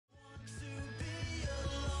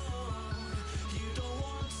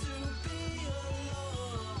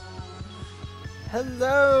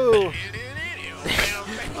Hello!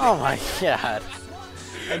 Oh my god.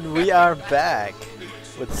 And we are back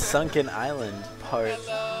with Sunken Island Part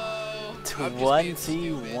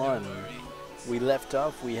 21. We left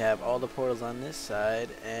off, we have all the portals on this side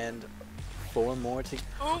and 4 more to...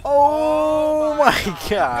 Oh my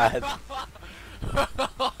god!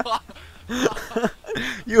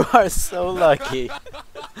 You are so lucky.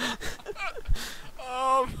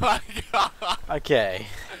 Oh my god. Okay.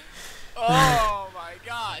 Oh my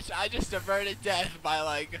gosh, I just averted death by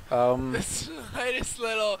like the slightest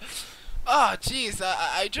little... Oh jeez,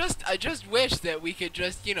 I just wish that we could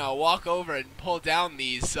just, you know, walk over and pull down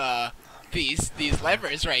these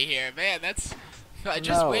levers right here. Man, that's... I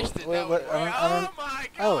just wish that that would work. Oh my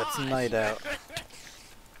god! Oh, it's night out.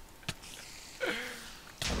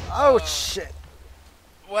 Oh shit!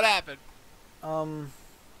 What happened? Looks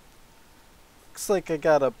like I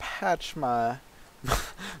gotta patch my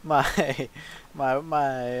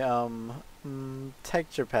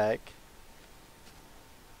texture pack.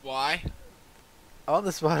 Why? All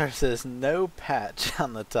this water says no patch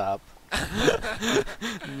on the top.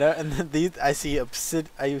 No, and then these I see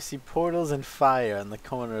portals and fire in the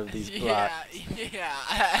corner of these blocks. Yeah,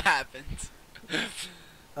 that happens.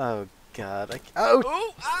 Oh god!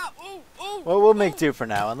 Ooh, ah, ooh, ooh. Well, we'll make do for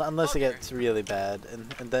now, unless it gets really bad,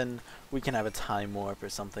 and then we can have a time warp or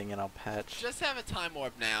something, and I'll patch. Just have a time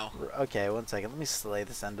warp now. Okay, 1 second. Let me slay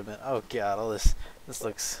this enderman. Oh god, all this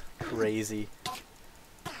looks crazy.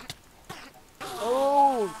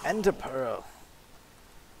 Oh, ender pearl.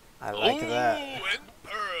 I like that. Ender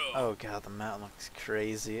pearl. Oh god, the mountain looks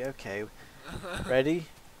crazy. Okay, ready?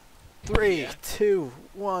 3, 2,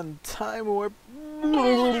 1, time warp.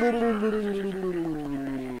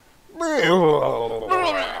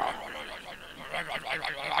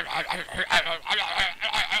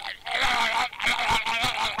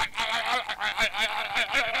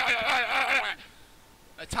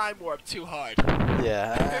 A time warp too hard.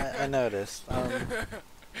 Yeah, I noticed.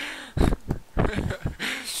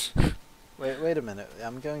 Wait a minute.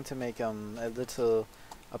 I'm going to make a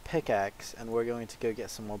pickaxe, and we're going to go get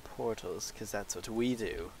some more portals, because that's what we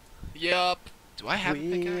do. Yup. Do I have a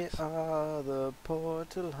pickaxe? We are the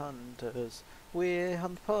portal hunters. We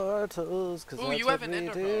hunt portals, because that's you what have an we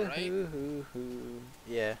ender do. pearl, right?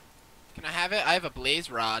 Yeah. Can I have it? I have a blaze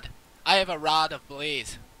rod. I have a rod of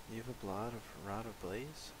blaze. You have a rod of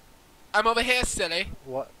blaze? I'm over here, silly.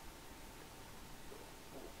 What?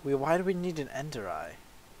 Why do we need an ender eye?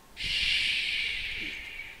 Shh.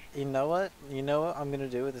 You know what? You know what I'm gonna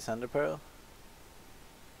do with this ender pearl?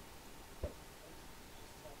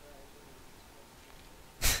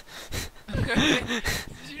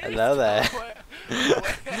 Hello there.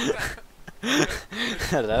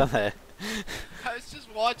 Hello there. I was just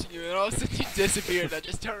watching you, and all of a sudden you disappeared. I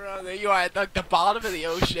just turned around, and there you are at like the bottom of the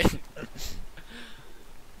ocean.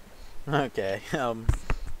 Okay. Oh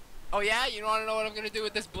yeah, you want to know what I'm gonna do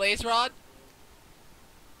with this blaze rod?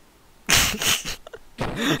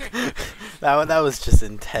 that was just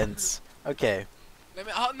intense. Okay.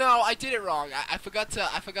 Oh no, I did it wrong. I forgot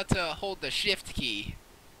to hold the shift key.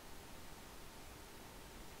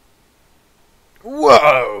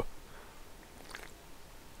 Whoa.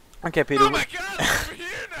 Okay, Peter. Oh my god, I'm over here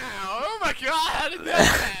now. Oh my god, how did that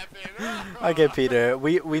happen? Okay, Peter.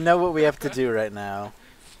 We know what we have to do right now,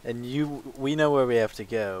 and we know where we have to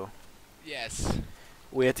go. Yes.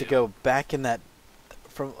 We have to go back in that.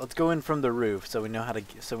 Let's go in from the roof, so we know how to.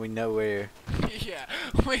 So we know where. Yeah.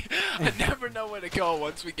 I never know where to go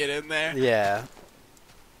once we get in there. Yeah.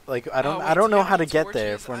 Like I don't know how to get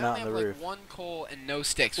there if we're not on the roof. Like 1 coal and no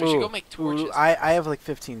sticks. We should go make torches. I have like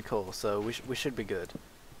 15 coal, so we should be good.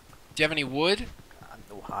 Do you have any wood?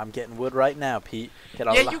 I'm getting wood right now, Pete.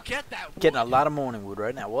 You get that wood. Getting a lot of morning wood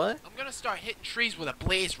right now. What? I'm gonna start hitting trees with a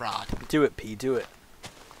blaze rod. Do it, Pete. Do it.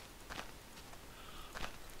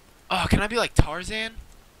 Oh, can I be like Tarzan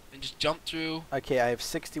and just jump through? Okay, I have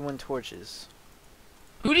 61 torches.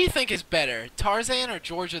 Who do you think is better, Tarzan or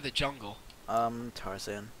George of the Jungle?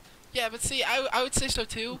 Tarzan. Yeah, but see, I would say so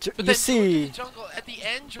too. But you then see, George of the Jungle, at the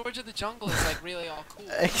end, George of the Jungle is like really all cool.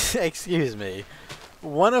 Excuse me.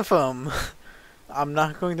 One of them, I'm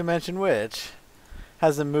not going to mention which,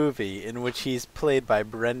 has a movie in which he's played by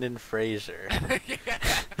Brendan Fraser.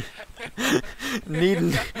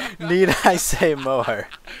 Need I say more?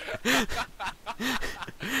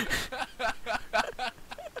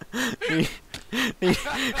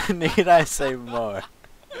 Need I say more?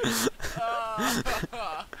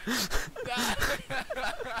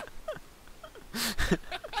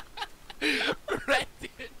 Brendan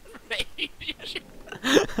Fraser.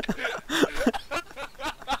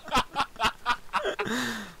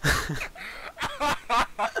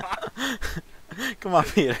 Come on,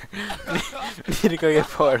 Peter. We need to go get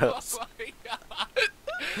portals. Oh my god.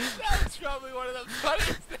 That was probably one of the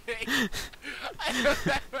funniest things. I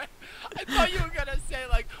remember. I thought you were gonna say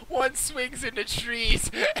like one swings into trees,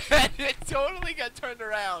 and it totally got turned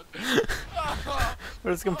around. Oh,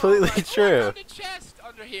 but it's completely true. I found a chest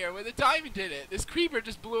under here with a diamond in it. This creeper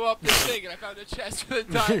just blew up this thing, and I found a chest with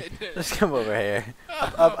a diamond in it. Just come over here.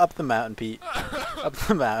 Up the mountain, Pete. Up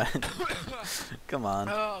the mountain. Come on.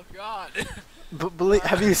 Oh god.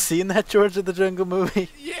 Have you seen that George of the Jungle movie?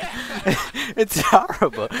 Yeah. It's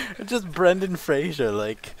horrible. It's just Brendan Fraser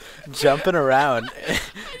like jumping around. How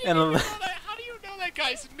do you know that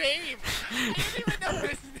guy's name? I don't even know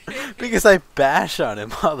his name. Because I bash on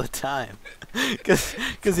him all the time. Because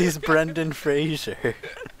he's Brendan Fraser.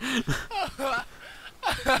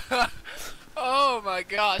 Oh my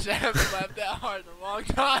gosh, I haven't laughed that hard in a long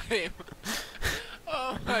time.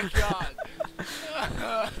 Oh my god.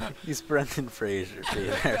 He's Brendan Fraser,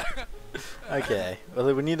 Peter. Okay,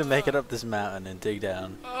 well we need to make it up this mountain and dig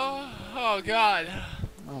down. Oh god.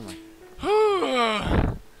 Oh my.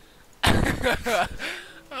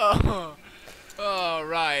 Oh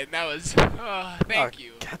right, that was. Thank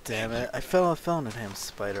you. God damn it! I fell in a damn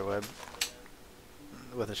spider web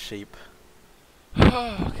with a sheep.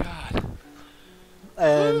 Oh god.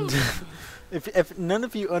 And if none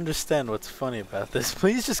of you understand what's funny about this,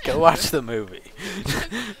 please just go watch the movie.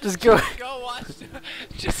 Just go watch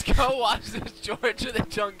this George of the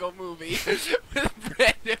Jungle movie with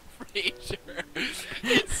Brendan Fraser.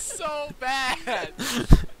 It's so bad.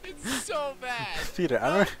 It's so bad. Peter, no I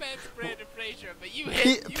don't. offense, Brendan Fraser, but you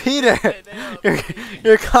hit. Peter,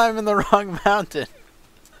 you're climbing the wrong mountain.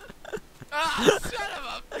 Ah, son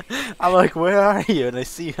of a. I'm like, where are you? And I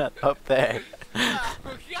see you up there. Oh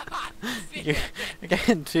God. You're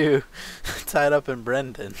getting too tied up in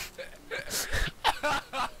Brendan. Oh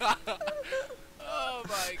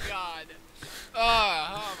my god.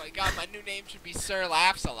 Oh my god, my new name should be Sir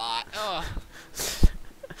Laughs a Lot. Oh.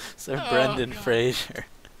 Sir Brendan Fraser.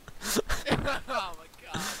 Oh my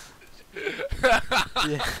god.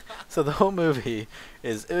 Yeah. So the whole movie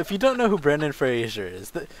is, if you don't know who Brendan Fraser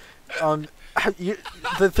is, the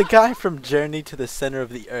guy from Journey to the Center of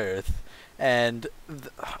the Earth, and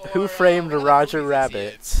Who Framed Roger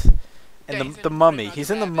Rabbit, and the Mummy. He's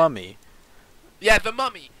in the Mummy. Yeah, the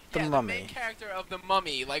Mummy. The Mummy. The main character of the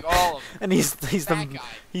Mummy, like all of them. And he's that the guy.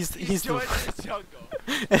 he's George the. of the Jungle.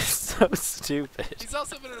 It's so stupid. He's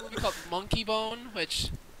also been in a movie called Monkey Bone, which.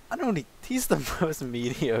 I don't. He's the most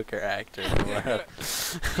mediocre actor in the world.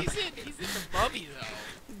 He's in the Mummy though.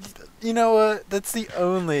 You know what? That's the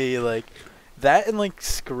only that and like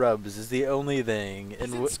Scrubs is the only thing.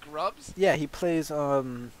 He's in Scrubs? Yeah, he plays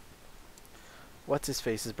what's his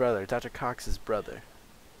face's brother, Dr. Cox's brother.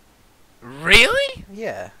 Really?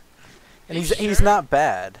 Yeah. And Are you he's sure? not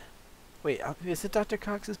bad. Wait, is it Dr.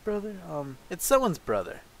 Cox's brother? It's someone's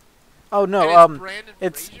brother. Oh no,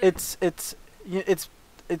 it's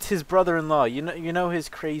his brother-in-law. You know his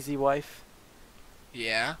crazy wife?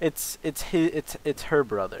 Yeah. It's her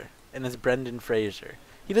brother, and it's Brendan Fraser.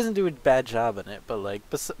 He doesn't do a bad job in it, but like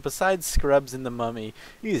besides Scrubs and the Mummy,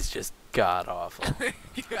 he's just god awful.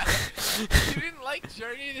 You didn't like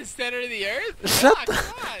Journey to the Center of the Earth?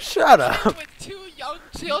 Shut up. With two young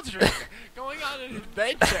children going on an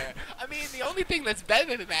adventure. I mean, the only thing that's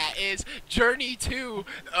better than that is Journey to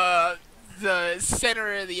the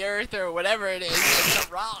center of the earth or whatever it is, it's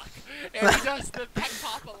a rock. And he does the peck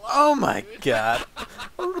pop alone. Oh my god.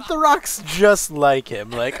 The Rock's just like him.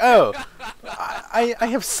 Like, oh, I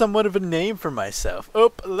have somewhat of a name for myself.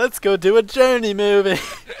 Oh, let's go do a Journey movie.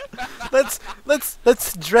 let's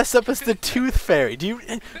dress up as the Tooth Fairy. Do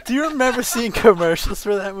you remember seeing commercials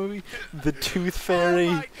for that movie? The Tooth Fairy.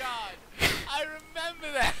 Oh my god. I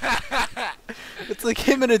remember that. It's like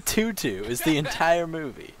him in a tutu is the entire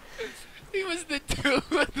movie. He was the Tooth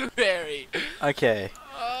Fairy. Okay.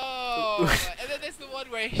 Oh, and then there's the one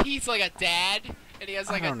where he's like a dad, and he has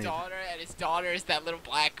like a daughter, and his daughter is that little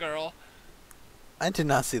black girl. I did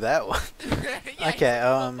not see that one. Yeah, okay, he's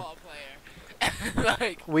a football player.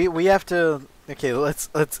 Like we have to. Okay, let's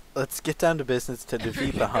get down to business to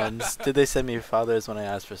defeat the Huns. Did they send me fathers when I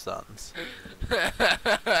asked for sons?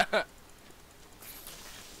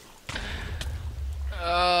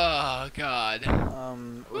 Oh god.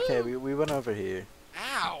 Okay, we went over here.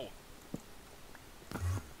 Ow.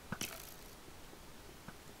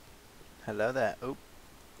 Hello there. Oh.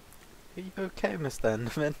 Are you okay, Mr.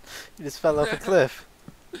 Enderman? You just fell off a cliff.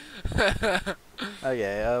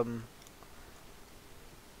 Okay,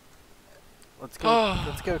 let's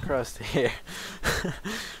go across to here.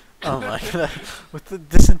 Oh my god.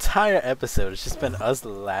 This entire episode, it's just been us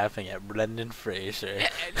laughing at Brendan Fraser.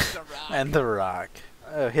 And The Rock. And The Rock.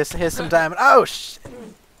 Oh, here's some diamond. Oh, shit.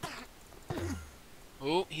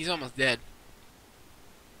 Oh, he's almost dead.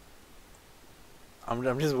 I'm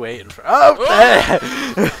just waiting for. Oh!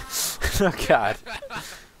 Oh god.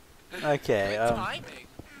 Okay. Good timing.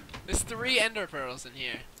 There's 3 ender pearls in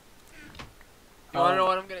here. You wanna know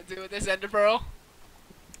what I'm gonna do with this ender pearl?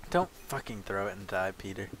 Don't fucking throw it and die,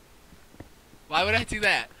 Peter. Why would I do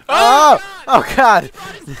that? Oh! God! Oh god! He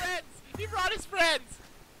brought his friends! He brought his friends!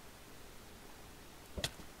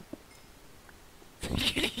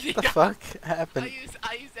 What the fuck happened?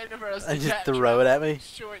 I used ender pearls And to just throw it at me?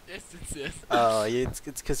 short distances. Oh, it's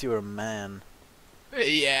because you were a man.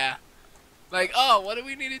 Yeah. Like, oh, what do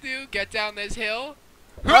we need to do? Get down this hill?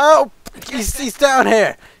 Oh! He's down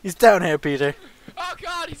here! He's down here, Peter. Oh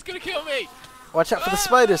god, he's gonna kill me! Watch out for the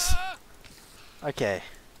spiders. Okay.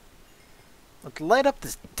 Let's light up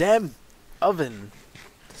this damn oven.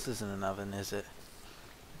 This isn't an oven, is it?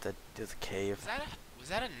 There's a cave. Was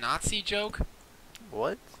that a Nazi joke?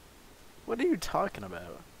 What? What are you talking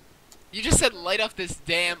about? You just said light up this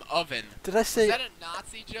damn oven. Did I say? Is that a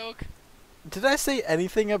Nazi joke? Did I say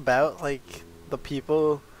anything about like the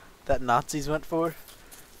people that Nazis went for?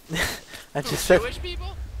 I just said. Jewish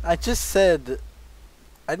people? I just said.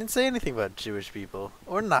 I didn't say anything about Jewish people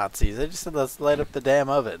or Nazis. I just said let's light up the damn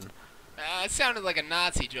oven. It sounded like a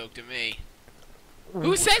Nazi joke to me.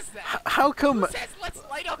 Who says that? How come? Who says let's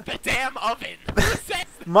light up the damn oven? Who says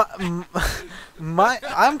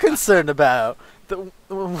I'm concerned about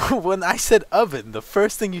when I said oven, the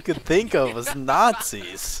first thing you could think of was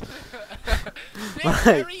Nazis. They're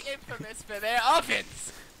very infamous for their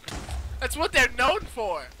ovens. That's what they're known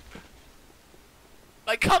for.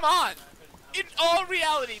 Like, come on. In all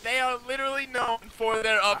reality, they are literally known for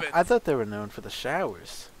their ovens. I thought they were known for the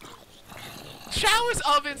showers. Showers,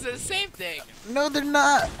 ovens are the same thing. No, they're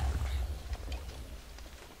not.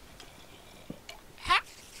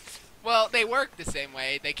 Well, they work the same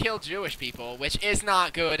way. They kill Jewish people, which is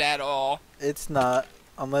not good at all. It's not,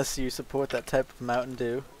 unless you support that type of Mountain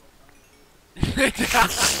Dew. There's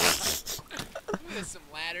some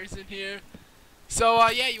ladders in here. So,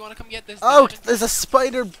 yeah, you want to come get this? Oh, diamond? there's a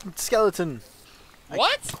spider skeleton.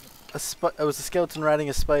 What? It was a skeleton riding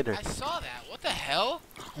a spider. I saw that. What the hell?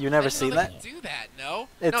 You never I didn't seen know that? they could do that? No.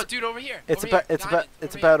 It's, no, dude, over here. It's over about here.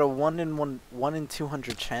 about a 1 in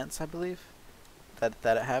 200 chance, I believe, that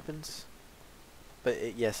it happens.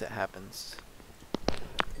 But yes, it happens.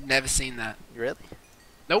 Never seen that. Really?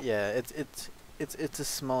 Nope. Yeah, it's a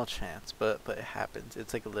small chance, but it happens.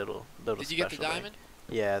 It's like a little. Did you get the special diamond?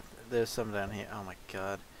 thing. Yeah, there's some down here. Oh my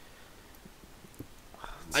god.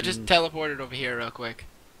 I just teleported over here real quick.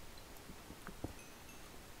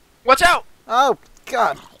 Watch out! Oh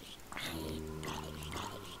god.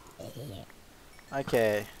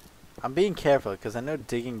 Okay, I'm being careful because I know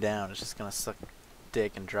digging down is just gonna suck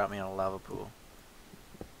dick and drop me in a lava pool.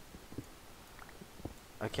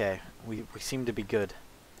 Okay, we seem to be good.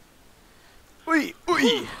 Wee!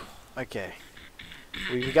 Okay,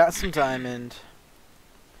 we got some diamond.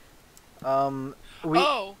 Have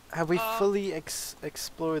we fully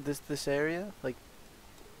explored this area? Like,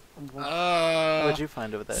 what'd you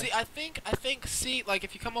find over there? See, I think, like,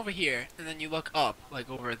 if you come over here and then you look up, like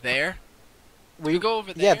over there. You go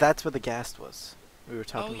over there. Yeah, that's where the ghast was. We were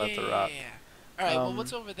talking about the rock. Yeah. All right. Well,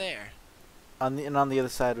 what's over there? On the other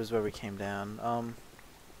side was where we came down.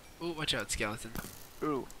 Ooh, watch out, skeleton.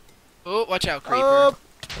 Ooh. Ooh, watch out, creeper.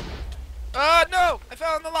 Oh! No! I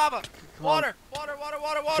fell in the lava. Water.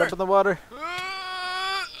 Jump in the water. That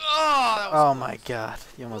was Oh my god,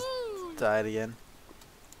 you almost died again.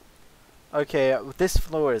 Okay, this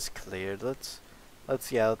floor is cleared. Let's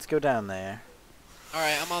go down there. All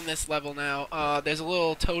right, I'm on this level now. There's a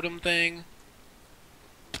little totem thing.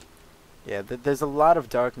 Yeah, there's a lot of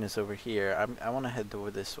darkness over here. I want to head over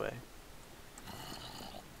this way.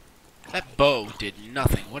 That bow did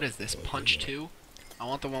nothing. What is this? Punch 2? I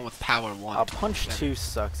want the one with power 1. Punch 2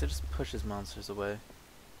 sucks. It just pushes monsters away.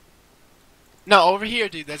 No, over here,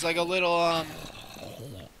 dude. There's like a little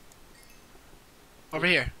over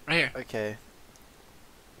here, right here. Okay.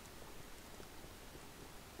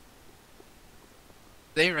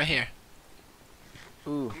 See, right here.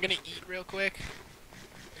 Ooh. I'm gonna eat real quick.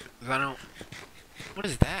 'Cause I don't. What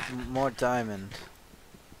is that? More diamond.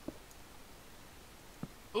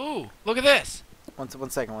 Ooh, look at this. One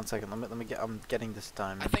second. Let me get. I'm getting this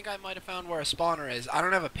diamond. I think I might have found where a spawner is. I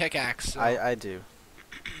don't have a pickaxe. So I do.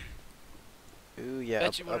 Ooh yeah.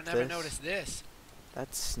 bet you would up have never this. noticed this.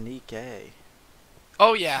 That's sneaky.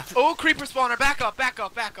 Oh yeah. Oh, creeper spawner. Back up.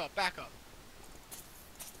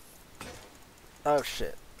 Oh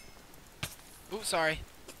shit. Ooh, sorry.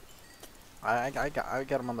 I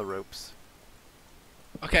got him on the ropes.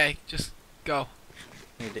 Okay, just go.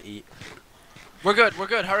 Need to eat. We're good. We're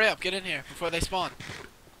good. Hurry up. Get in here before they spawn.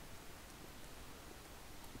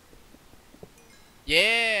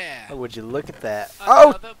 Yeah. Oh, would you look at that?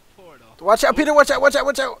 Another portal. Watch out, Ooh. Peter! Watch out! Watch out!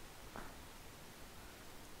 Watch out!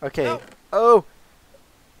 Okay. No. Oh.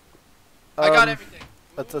 I got everything.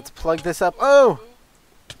 Let's plug this up. Oh.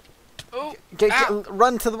 Ooh. Get, Ow.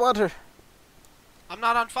 run to the water. I'm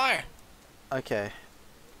not on fire. Okay.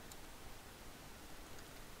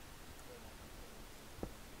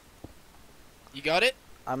 You got it?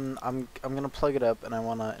 I'm gonna plug it up, and I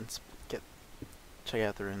wanna check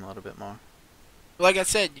out the room a little bit more. Like I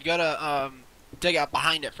said, you gotta dig out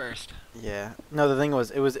behind it first. Yeah. No, the thing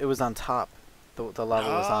was, it was on top. The lava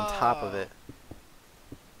was on top of it.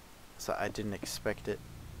 So I didn't expect it.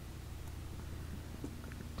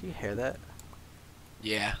 Do you hear that?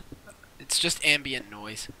 Yeah. It's just ambient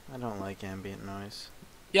noise. I don't like ambient noise.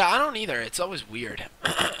 Yeah, I don't either. It's always weird.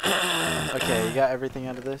 Okay, you got everything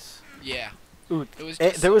out of this? Yeah. Ooh, It was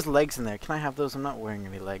there was legs in there. Can I have those? I'm not wearing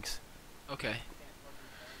any legs. Okay.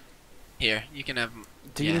 Here, you can have them.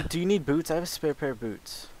 Do you need boots? I have a spare pair of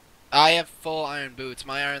boots. I have full iron boots.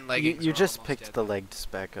 My iron leggings. You are just almost picked dead. the legs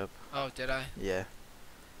back up. Oh, did I? Yeah.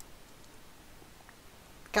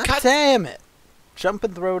 God Cut. damn it! Jump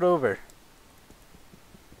and throw it over.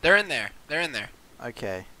 They're in there. They're in there.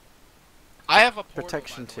 Okay. I have a portal,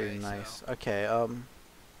 Protection by the way, too, nice. so. Okay,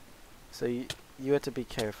 so you have to be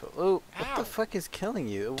careful. Oh, what Ow. the fuck is killing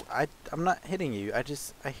you? I'm not hitting you.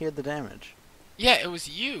 I hear the damage. Yeah, it was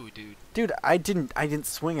you, dude. Dude, I didn't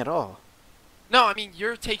swing at all. No, I mean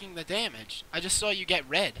you're taking the damage. I just saw you get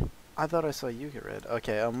red. I thought I saw you get red.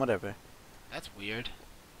 Okay, whatever. That's weird.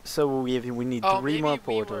 So we need Oh, 3 maybe more we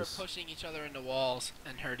portals. were pushing each other into walls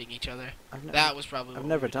and hurting each other. I've That was probably. I've what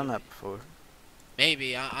never we were done doing. that before.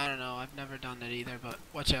 Maybe I don't know. I've never done it either. But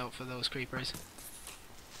watch out for those creepers.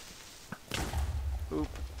 Oop.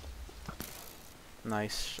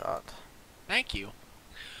 Nice shot. Thank you.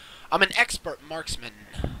 I'm an expert marksman.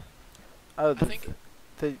 Oh, I think.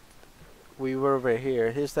 we were over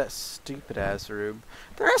here. Here's that stupid ass room.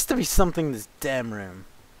 There has to be something in this damn room.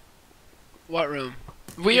 What room?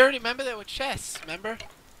 We already remember there were chests. Remember?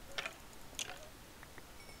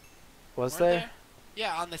 Was Weren't there?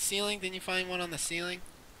 Yeah, on the ceiling. Didn't you find one on the ceiling?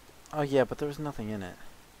 Oh yeah, but there was nothing in it.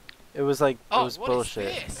 It was like Oh, it was what bullshit.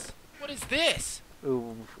 is this? What is this?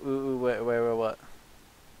 Ooh, where, what?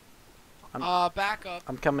 Back up.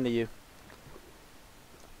 I'm coming to you.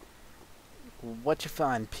 What you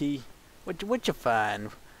find, P? What you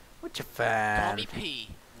find? What you find? Call me P.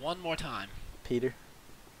 One more time. Peter.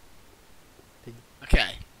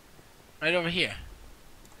 Okay. Right over here.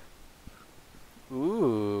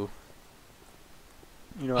 Ooh.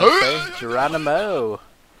 You know what I'm saying? Geronimo.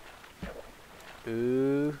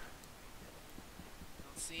 Ooh. Don't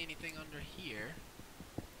see anything under here.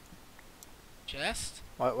 Chest?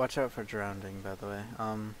 Watch out for drowning, by the way.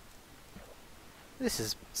 This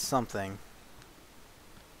is something.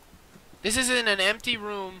 This is in an empty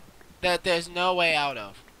room that there's no way out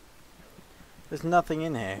of. There's nothing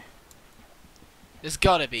in here. There's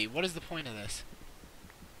gotta be. What is the point of this?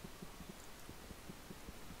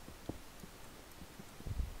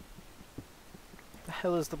 The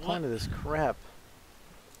hell is the point of this crap?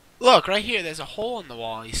 Look, right here, there's a hole in the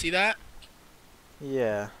wall. You see that?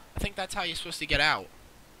 Yeah. I think that's how you're supposed to get out.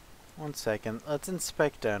 1 second. Let's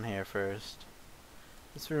inspect down here first.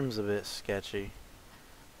 This room's a bit sketchy.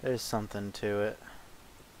 There's something to it.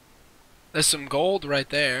 There's some gold right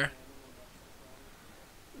there.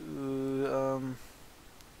 Ooh,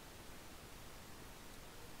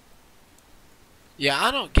 Yeah,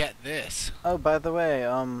 I don't get this. Oh, by the way,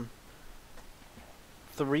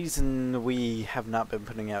 the reason we have not been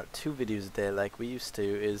putting out 2 videos a day like we used to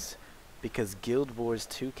is because Guild Wars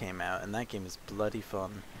 2 came out, and that game is bloody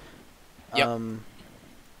fun. Yep.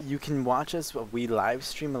 You can watch us, we live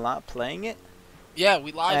stream a lot playing it. Yeah,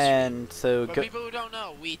 we live stream. And so For people who don't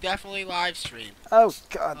know, we definitely live stream. Oh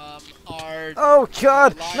god. Our Oh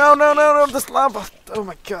god. live No, this lava. Oh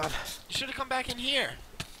my god. You should have come back in here.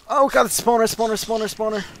 Oh god, spawner.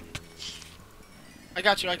 I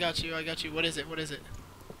got you. What is it?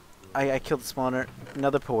 I killed the spawner.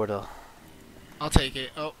 Another portal. I'll take it.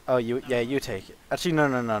 Oh. Oh, you take it. Actually, no.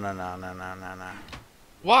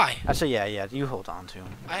 Why? Actually, yeah, you hold on to him.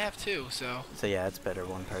 I have 2, so. So yeah, it's better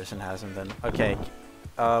one person has him than. Okay,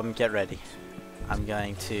 get ready. I'm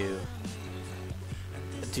going to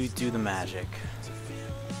do the magic.